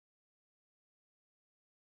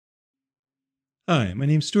Hi, my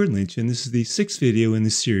name is Stuart Lynch, and this is the sixth video in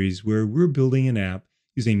this series where we're building an app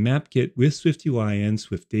using MapKit with SwiftUI and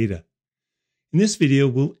SwiftData. In this video,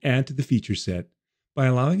 we'll add to the feature set by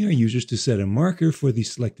allowing our users to set a marker for the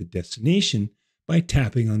selected destination by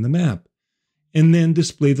tapping on the map, and then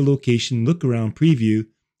display the location look-around preview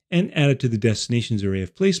and add it to the destination's array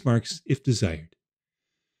of placemarks if desired.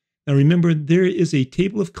 Now remember, there is a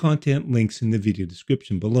table of content links in the video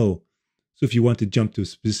description below. So if you want to jump to a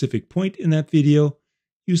specific point in that video,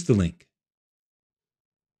 use the link.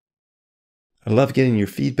 I love getting your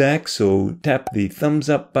feedback, so tap the thumbs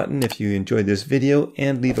up button if you enjoyed this video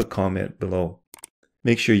and leave a comment below.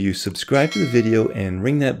 Make sure you subscribe to the video and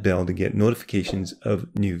ring that bell to get notifications of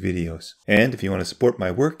new videos. And if you want to support my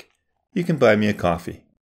work, you can buy me a coffee.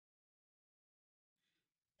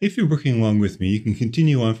 If you're working along with me, you can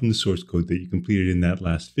continue on from the source code that you completed in that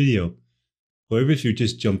last video. However, if you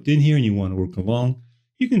just jumped in here and you want to work along,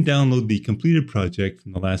 you can download the completed project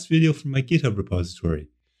from the last video from my GitHub repository.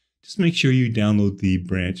 Just make sure you download the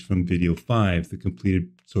branch from video 5, the completed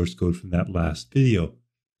source code from that last video.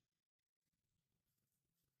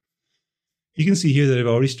 You can see here that I've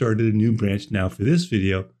already started a new branch now for this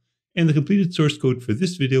video, and the completed source code for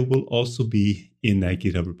this video will also be in that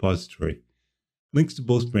GitHub repository. Links to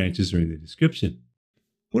both branches are in the description.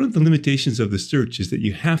 One of the limitations of the search is that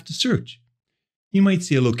you have to search. You might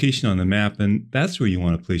see a location on the map, and that's where you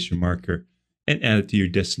want to place your marker and add it to your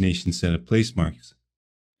destination set of place marks.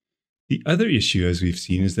 The other issue, as we've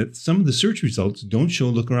seen, is that some of the search results don't show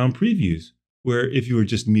look-around previews, where if you were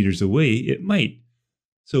just meters away, it might.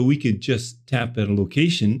 So we could just tap at a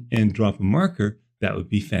location and drop a marker. That would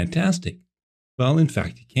be fantastic. Well, in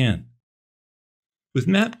fact, you can. With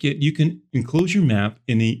MapKit, you can enclose your map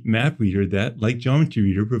in a MapReader that, like Geometry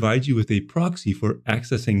Reader, provides you with a proxy for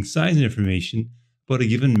accessing size information about a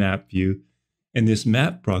given map view, and this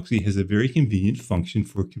map proxy has a very convenient function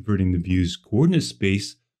for converting the view's coordinate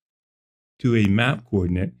space to a map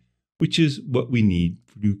coordinate, which is what we need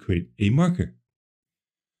to create a marker.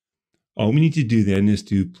 All we need to do then is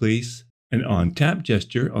to place an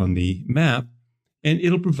OnTapGesture on the map, and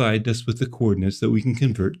it'll provide us with the coordinates that we can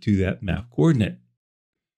convert to that map coordinate.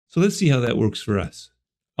 So let's see how that works for us.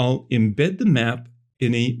 I'll embed the map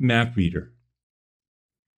in a MapReader.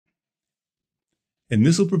 And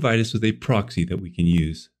this will provide us with a proxy that we can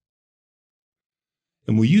use.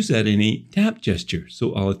 And we'll use that in a tap gesture.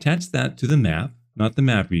 So I'll attach that to the map, not the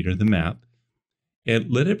MapReader, the map, and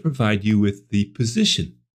let it provide you with the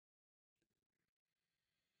position.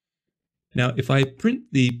 Now, if I print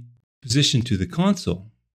the position to the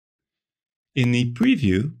console, in the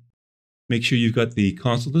preview, make sure you've got the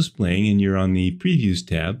console displaying and you're on the Previews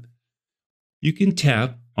tab. You can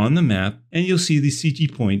tap on the map and you'll see the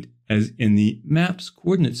CG point as in the map's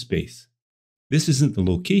coordinate space. This isn't the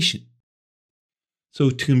location. So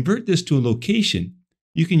to convert this to a location,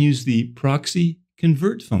 you can use the proxy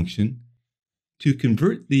convert function to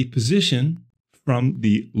convert the position from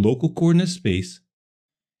the local coordinate space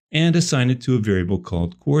and assign it to a variable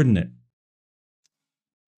called coordinate.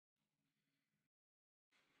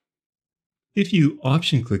 If you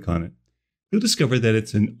option click on it, you'll discover that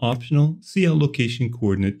it's an optional CL location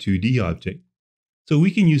coordinate 2D object. So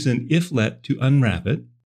we can use an if-let to unwrap it.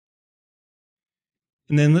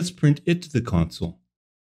 And then let's print it to the console.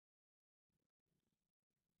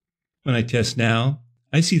 When I test now,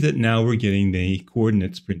 I see that now we're getting the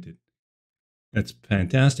coordinates printed. That's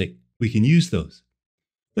fantastic. We can use those.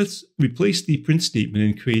 Let's replace the print statement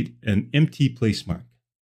and create an empty placemark.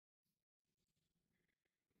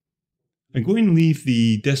 I'm going to leave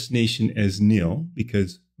the destination as nil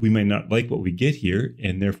because we might not like what we get here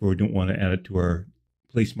and therefore we don't want to add it to our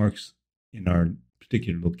place marks in our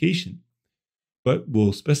particular location. But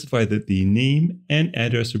we'll specify that the name and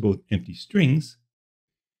address are both empty strings.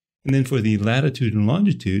 And then for the latitude and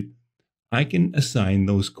longitude, I can assign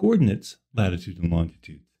those coordinates, latitude and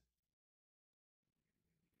longitude.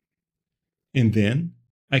 And then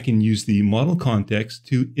I can use the model context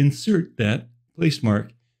to insert that place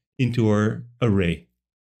mark into our array.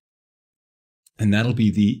 And that'll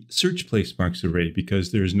be the search place marks array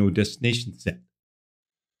because there is no destination set.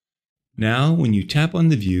 Now, when you tap on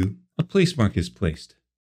the view, a place mark is placed.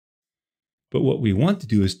 But what we want to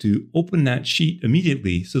do is to open that sheet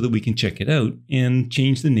immediately so that we can check it out and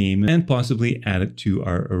change the name and possibly add it to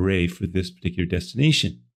our array for this particular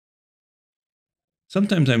destination.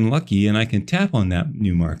 Sometimes I'm lucky and I can tap on that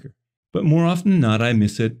new marker, but more often than not, I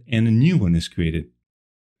miss it and a new one is created.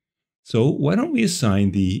 So why don't we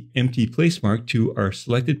assign the empty placemark to our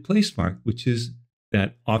selected placemark, which is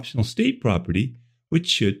that optional state property, which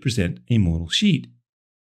should present a modal sheet.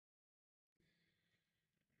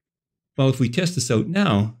 Well, if we test this out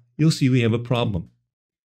now, you'll see we have a problem.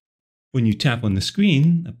 When you tap on the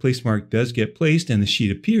screen, a place mark does get placed and the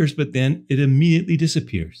sheet appears, but then it immediately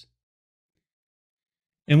disappears.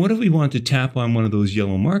 And what if we want to tap on one of those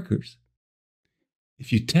yellow markers?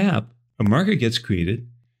 If you tap, a marker gets created,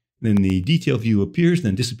 then the detail view appears,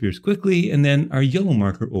 then disappears quickly, and then our yellow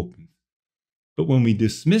marker opens. But when we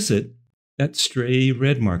dismiss it, that stray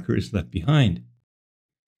red marker is left behind.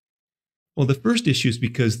 Well, the first issue is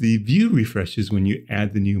because the view refreshes when you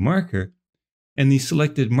add the new marker, and the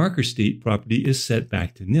selected marker state property is set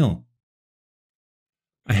back to nil.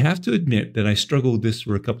 I have to admit that I struggled with this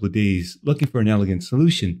for a couple of days looking for an elegant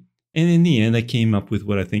solution, and in the end I came up with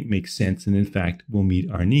what I think makes sense and in fact will meet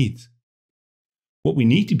our needs. What we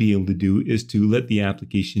need to be able to do is to let the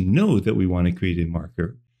application know that we want to create a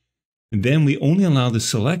marker, and then we only allow the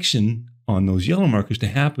selection on those yellow markers to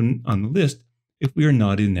happen on the list if we are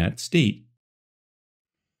not in that state.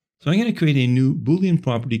 So I'm going to create a new Boolean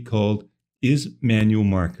property called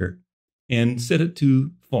isManualMarker and set it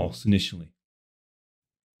to false initially.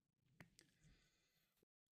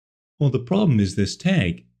 Well, the problem is this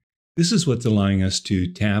tag. This is what's allowing us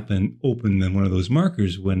to tap and open one of those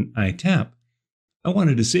markers when I tap. I want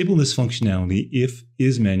to disable this functionality if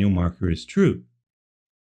isManualMarker is true.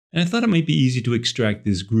 And I thought it might be easy to extract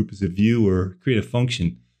this group as a view or create a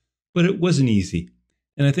function, but it wasn't easy.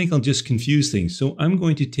 And I think I'll just confuse things, so I'm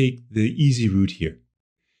going to take the easy route here.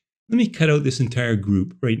 Let me cut out this entire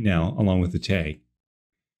group right now along with the tag.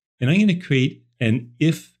 And I'm going to create an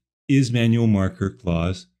if isManualMarker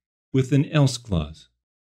clause with an else clause.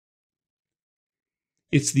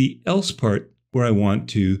 It's the else part where I want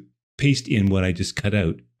to paste in what I just cut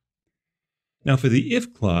out. Now for the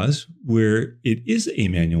if clause, where it is a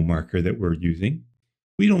manual marker that we're using,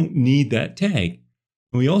 we don't need that tag.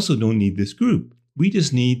 And we also don't need this group. We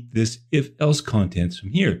just need this if-else contents from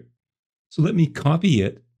here. So let me copy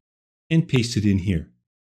it and paste it in here.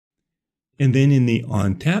 And then in the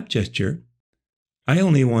OnTapGesture, I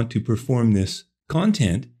only want to perform this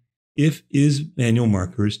content if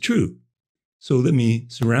isManualMarker is true. So let me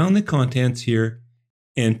surround the contents here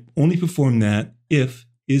and only perform that if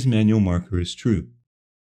isManualMarker is true.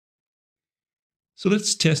 So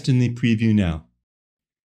let's test in the preview now.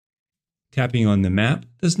 Tapping on the map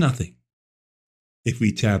does nothing. If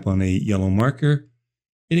we tap on a yellow marker,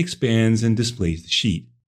 it expands and displays the sheet.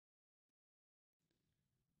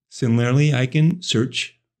 Similarly, I can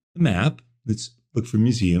search the map. Let's look for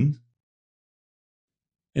museums.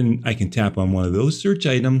 And I can tap on one of those search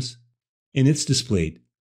items and it's displayed.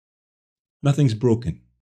 Nothing's broken.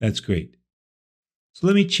 That's great. So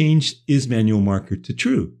let me change isManualMarker to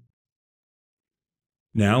true.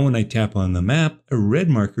 Now when I tap on the map, a red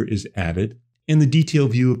marker is added and the detail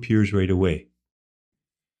view appears right away.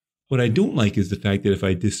 What I don't like is the fact that if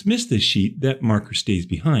I dismiss this sheet, that marker stays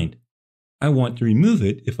behind. I want to remove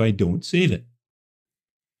it if I don't save it.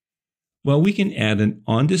 Well, we can add an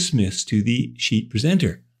onDismiss to the sheet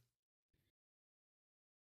presenter.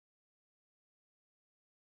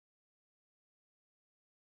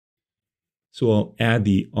 So I'll add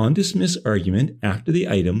the onDismiss argument after the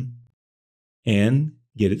item and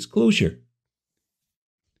get its closure.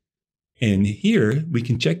 And here we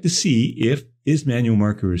can check to see if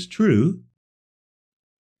isManualMarker is true.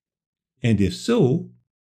 And if so,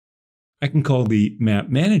 I can call the map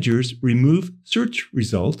manager's remove search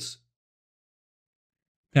results,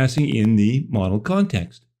 passing in the model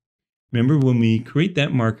context. Remember, when we create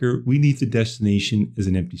that marker, we leave the destination as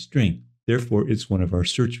an empty string. Therefore, it's one of our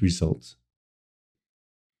search results.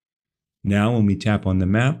 Now, when we tap on the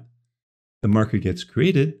map, the marker gets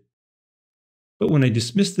created. But when I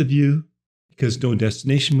dismiss the view, because no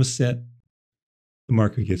destination was set, the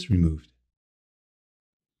marker gets removed.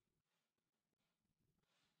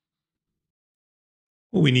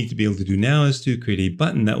 What we need to be able to do now is to create a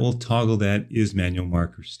button that will toggle that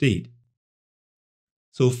isManualMarker state.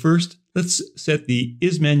 So first, let's set the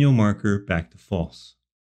isManualMarker back to false.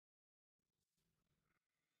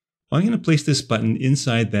 I'm going to place this button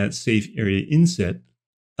inside that safe area inset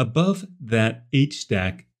above that H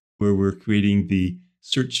stack where we're creating the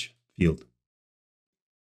search field.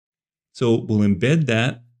 So we'll embed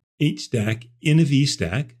that H stack in a V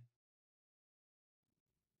stack.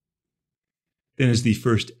 Then as the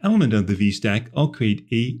first element of the V stack, I'll create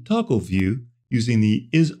a toggle view using the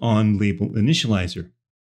isOnLabel initializer.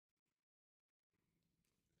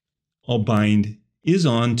 I'll bind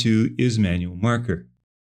isOn to isManualMarker.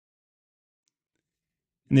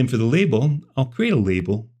 And then for the label, I'll create a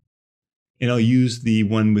label and I'll use the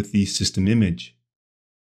one with the system image.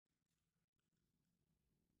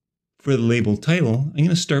 For the label title, I'm going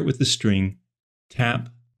to start with the string tap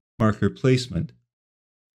marker placement.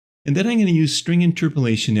 And then I'm going to use string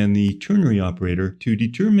interpolation and the ternary operator to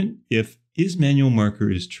determine if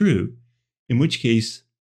isManualMarker is true, in which case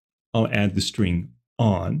I'll add the string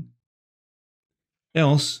on,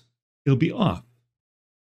 else it'll be off.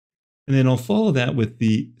 And then I'll follow that with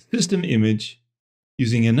the system image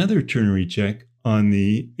using another ternary check on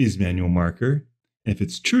the isManualMarker. And if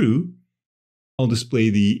it's true, I'll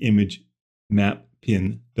display the image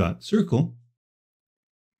mappin.circle.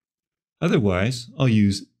 Otherwise, I'll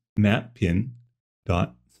use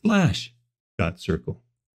mappin.slash.circle.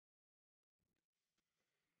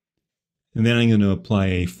 And then I'm going to apply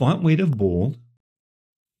a font weight of bold,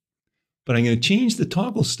 but I'm going to change the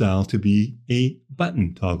toggle style to be a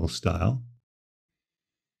button toggle style.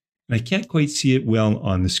 And I can't quite see it well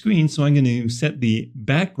on the screen, so I'm going to set the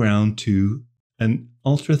background to an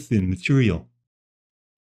ultra thin material.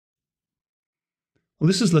 Well,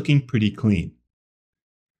 this is looking pretty clean.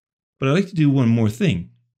 But I'd like to do one more thing.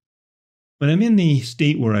 When I'm in the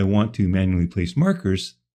state where I want to manually place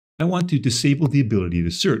markers, I want to disable the ability to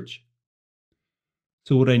search.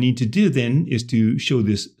 So what I need to do then is to show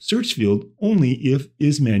this search field only if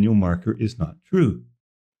isManualMarker is not true.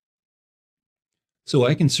 So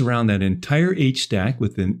I can surround that entire H stack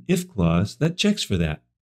with an if clause that checks for that.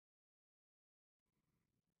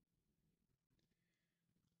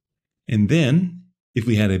 And then, if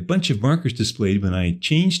we had a bunch of markers displayed when I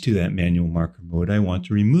change to that manual marker mode, I want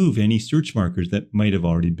to remove any search markers that might have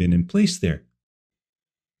already been in place there.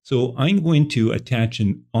 So I'm going to attach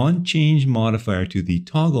an onChange modifier to the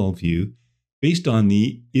toggle view based on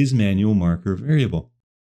the isManualMarker variable.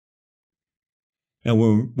 Now,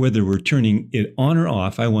 whether we're turning it on or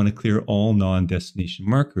off, I want to clear all non-destination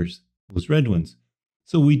markers, those red ones.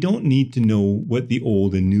 So we don't need to know what the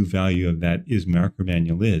old and new value of that isMarker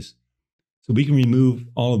manual is. So we can remove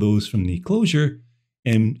all of those from the closure,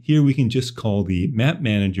 and here we can just call the map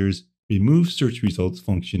manager's remove search results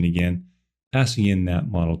function again, passing in that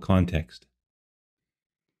model context.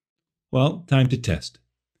 Well, time to test.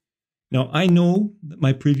 Now I know that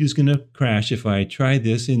my preview is going to crash if I try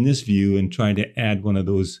this in this view and try to add one of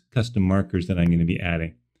those custom markers that I'm going to be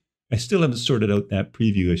adding. I still haven't sorted out that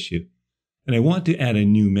preview issue, and I want to add a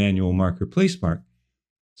new manual marker placemark.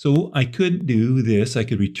 So I could do this. I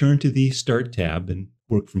could return to the Start tab and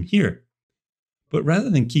work from here. But rather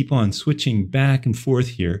than keep on switching back and forth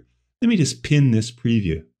here, let me just pin this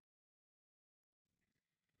preview.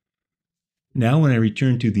 Now when I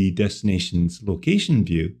return to the destination's location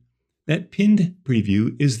view, that pinned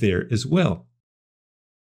preview is there as well.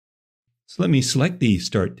 So let me select the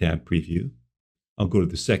Start tab preview. I'll go to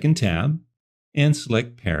the second tab and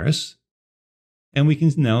select Paris. And we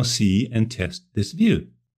can now see and test this view.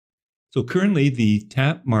 So currently the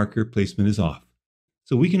tap marker placement is off.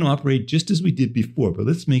 So we can operate just as we did before, but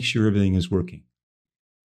let's make sure everything is working.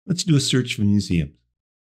 Let's do a search for museums.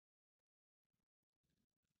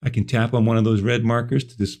 I can tap on one of those red markers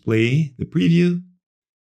to display the preview.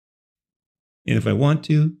 And if I want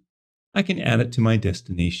to, I can add it to my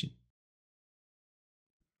destination.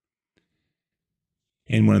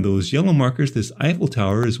 And one of those yellow markers, this Eiffel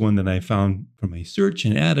Tower, is one that I found from a search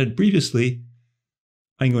and added previously.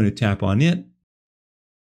 I'm going to tap on it,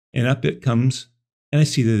 and up it comes, and I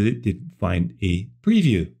see that it didn't find a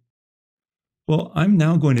preview. Well, I'm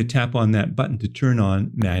now going to tap on that button to turn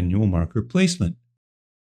on manual marker placement.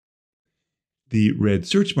 The red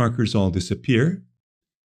search markers all disappear,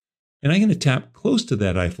 and I'm going to tap close to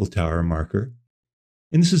that Eiffel Tower marker,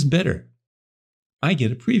 and this is better. I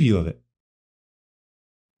get a preview of it.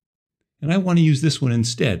 And I want to use this one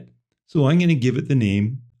instead, so I'm going to give it the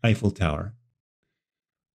name Eiffel Tower.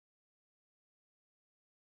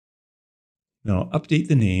 Now I'll update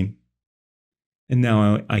the name, and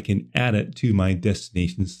now I can add it to my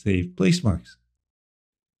destination saved placemarks.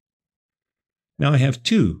 Now I have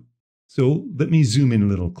two, so let me zoom in a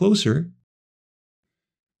little closer.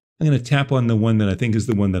 I'm going to tap on the one that I think is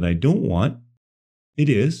the one that I don't want. It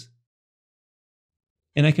is.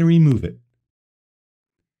 And I can remove it.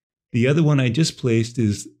 The other one I just placed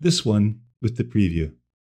is this one with the preview.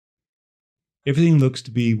 Everything looks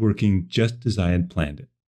to be working just as I had planned it.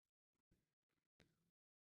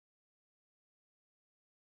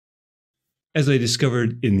 As I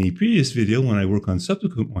discovered in the previous video when I work on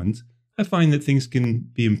subsequent ones, I find that things can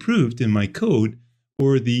be improved in my code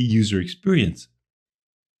or the user experience.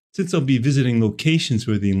 Since I'll be visiting locations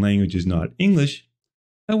where the language is not English,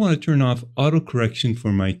 I want to turn off autocorrection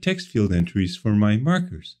for my text field entries for my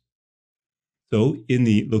markers. So in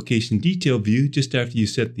the location detail view, just after you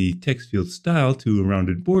set the text field style to a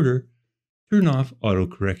rounded border, turn off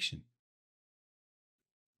autocorrection.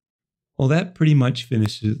 Well, that pretty much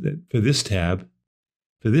finishes it for this tab,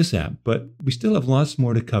 for this app, but we still have lots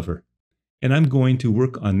more to cover. And I'm going to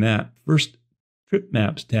work on that first trip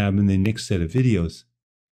maps tab in the next set of videos.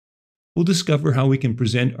 We'll discover how we can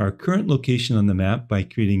present our current location on the map by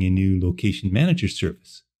creating a new location manager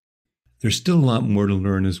service. There's still a lot more to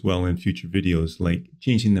learn as well in future videos, like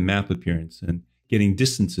changing the map appearance and getting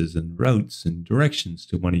distances and routes and directions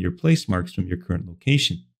to one of your place marks from your current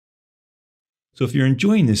location. So if you're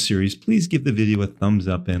enjoying this series, please give the video a thumbs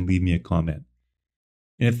up and leave me a comment.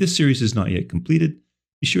 And if this series is not yet completed,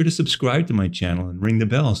 be sure to subscribe to my channel and ring the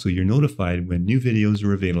bell so you're notified when new videos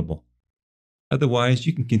are available. Otherwise,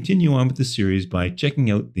 you can continue on with the series by checking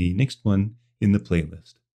out the next one in the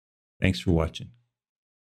playlist. Thanks for watching.